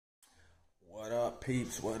What up,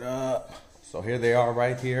 peeps? What up? So here they are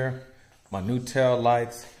right here. My new tail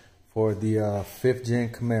lights for the 5th gen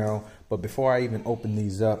Camaro. But before I even open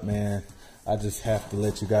these up, man, I just have to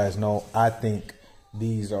let you guys know I think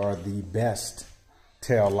these are the best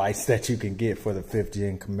tail lights that you can get for the 5th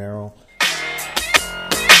gen Camaro.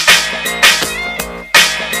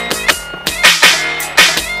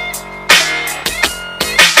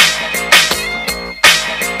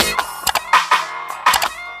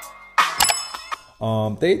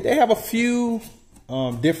 They have a few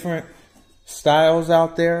different styles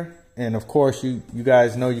out there, and of course you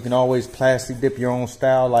guys know you can always plastic dip your own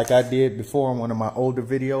style like I did before in one of my older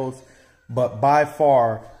videos. But by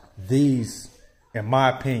far, these, in my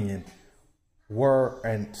opinion, were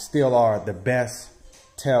and still are the best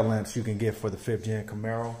tail lamps you can get for the 5th gen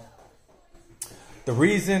Camaro. The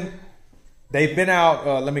reason they've been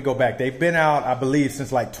out, let me go back. They've been out, I believe,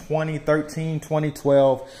 since like 2013,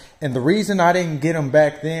 2012. And the reason I didn't get them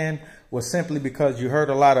back then was simply because you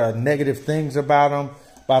heard a lot of negative things about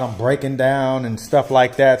them breaking down and stuff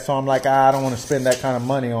like that. So I'm like, I don't want to spend that kind of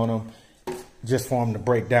money on them just for them to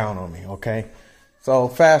break down on me, okay? So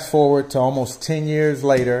fast forward to almost 10 years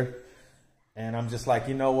later, and I'm just like,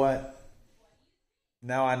 you know what?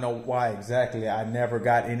 Now I know why exactly I never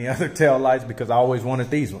got any other tail lights, because I always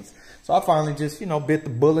wanted these ones. So I finally just, you know, bit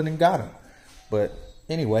the bullet and got them. But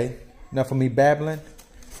anyway, enough of me babbling.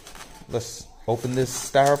 Let's open this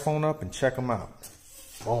styrofoam up and check them out.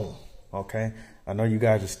 Boom. Okay. I know you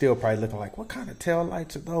guys are still probably looking like, what kind of tail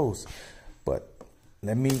lights are those? But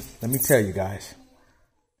let me tell you guys.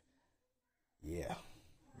 Yeah.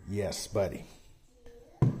 Yes, buddy.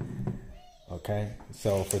 Okay.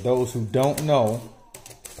 So for those who don't know,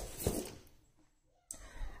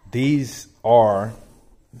 these are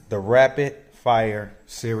the rapid fire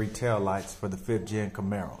series tail lights for the 5th gen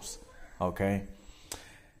Camaros. Okay.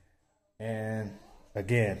 And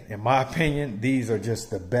again, in my opinion, these are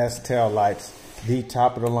just the best tail lights, the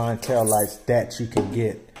top of the line tail lights that you can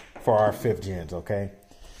get for our 5th gens. Okay.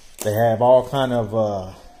 They have all kind of,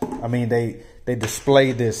 I mean, they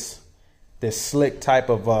display this slick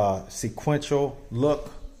type of sequential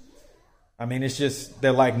look. I mean, it's just,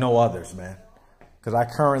 they're like no others, man. Because I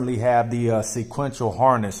currently have the sequential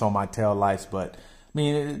harness on my tail lights, but I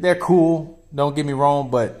mean, they're cool. Don't get me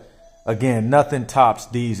wrong, but again, nothing tops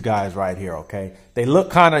these guys right here, okay? They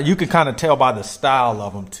look kind of, you can kind of tell by the style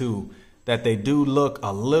of them too, that they do look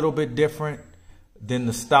a little bit different than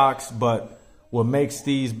the stocks. But what makes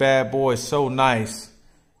these bad boys so nice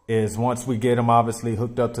is once we get them obviously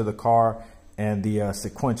hooked up to the car and the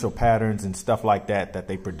sequential patterns and stuff like that that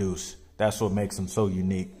they produce. That's what makes them so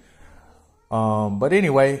unique. But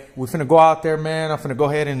anyway, we're finna go out there, man. I'm finna go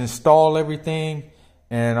ahead and install everything,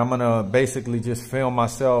 and I'm gonna basically just film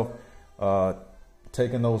myself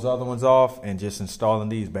taking those other ones off and just installing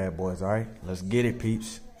these bad boys. All right, let's get it,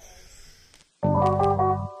 peeps.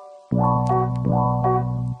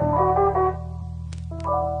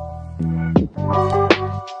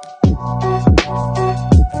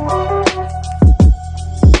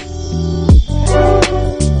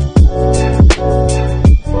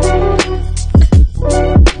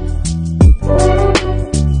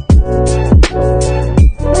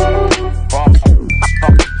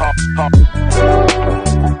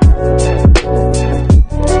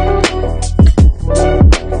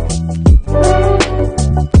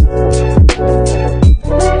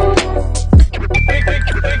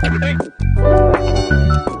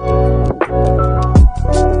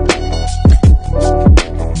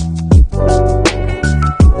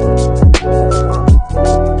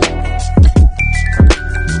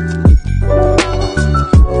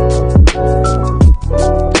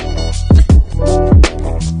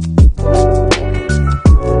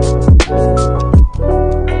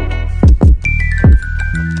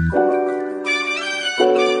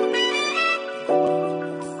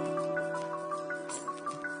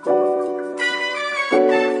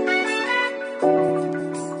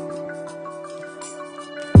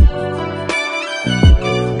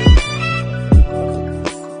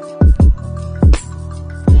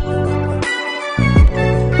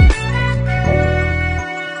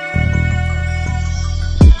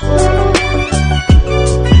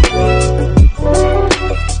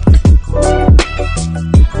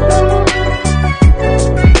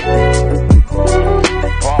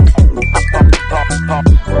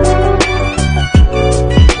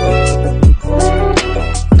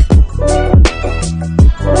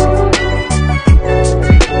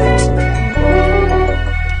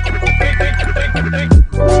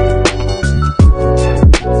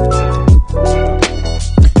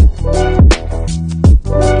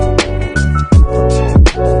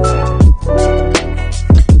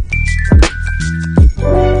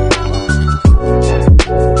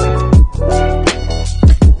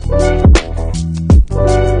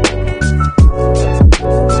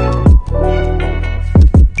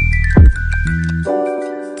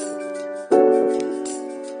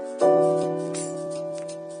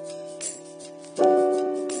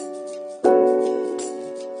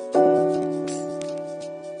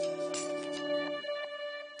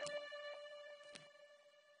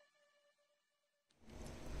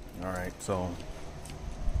 right, so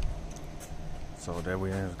there we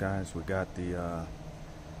is, guys. We got the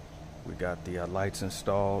lights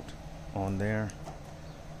installed on there.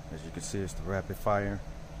 As you can see, it's the rapid fire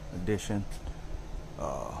edition.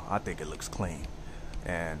 I think it looks clean,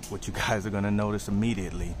 and what you guys are gonna notice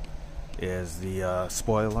immediately is the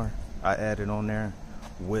spoiler I added on there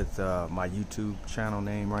with my YouTube channel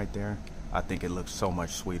name right there. I think it looks so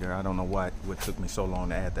much sweeter. I don't know what took me so long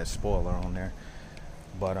to add that spoiler on there,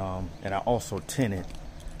 but and I also tinted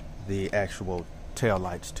the actual tail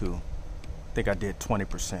lights too. I think I did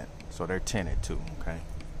 20%, so they're tinted too. Okay,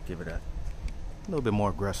 give it a little bit more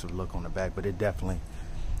aggressive look on the back, but it definitely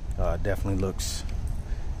looks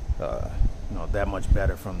you know, that much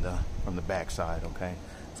better from the back side. Okay,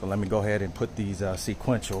 so let me go ahead and put these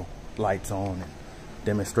sequential lights on and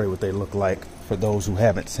demonstrate what they look like for those who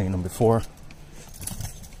haven't seen them before.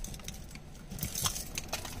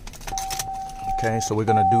 Okay, so we're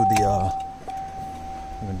gonna do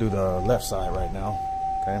the left side right now.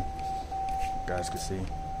 Okay, you guys can see.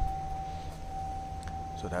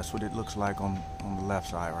 So that's what it looks like on the left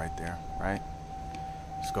side right there, right?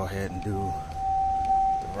 Let's go ahead and do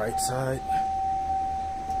the right side.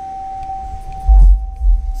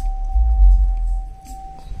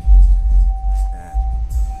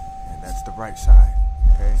 And that's the right side,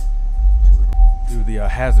 okay? So we'll do the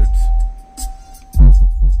hazards.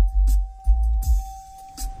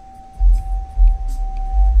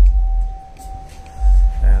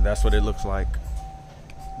 And that's what it looks like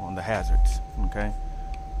on the hazards, okay?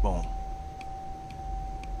 Boom.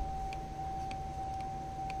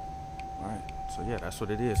 Alright, so yeah, that's what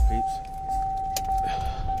it is, peeps.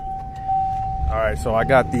 Alright, so I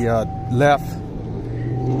got the left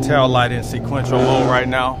tail light in sequential mode right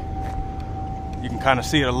now. You can kind of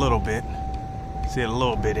see it a little bit. See it a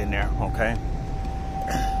little bit in there, okay?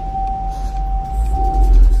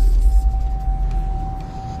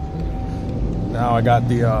 Now I got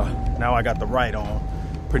the right on.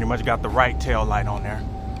 Pretty much got the right tail light on there.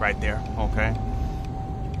 Right there, okay.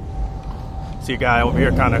 See a guy over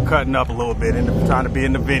here kind of cutting up a little bit and trying to be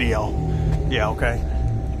in the video. Yeah, okay.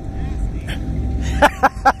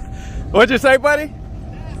 What'd you say, buddy?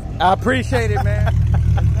 I appreciate it, man.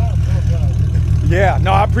 Yeah,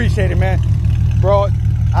 no, I appreciate it, man. Bro,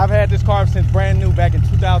 I've had this car since brand new back in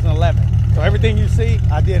 2011. So everything you see,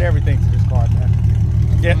 I did everything to this car, man.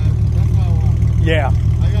 Yeah. Yeah.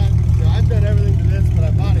 I've done everything to this, but I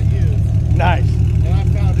bought it used. Nice. And I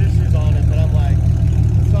found issues on it, but I'm like,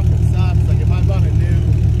 this fucking sucks. Like, if I bought it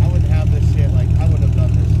new, I wouldn't have this shit. Like, I wouldn't have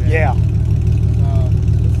done this shit. Yeah.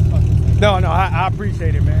 This is fucking sick. No, I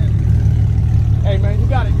appreciate it, man. Hey, man, you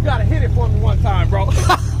gotta hit it for me one time, bro.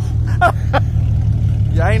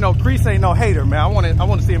 Yeah, Chris ain't no hater, man. I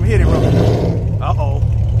want to see him hit it, bro. Uh-oh.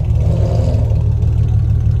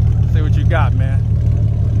 See what you got, man.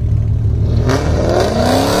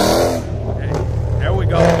 Okay, there we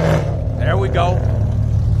go. There we go.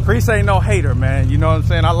 Chris ain't no hater, man. You know what I'm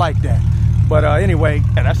saying? I like that. But anyway,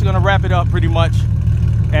 yeah, that's gonna wrap it up pretty much.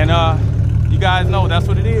 And you guys know that's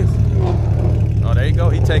what it is. Oh, there you go.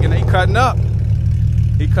 He cutting up.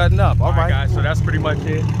 He cutting up. All right, guys. So that's pretty much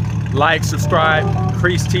it. Like, subscribe,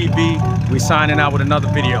 Chris TV. We signing out with another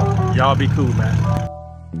video. Y'all be cool, man.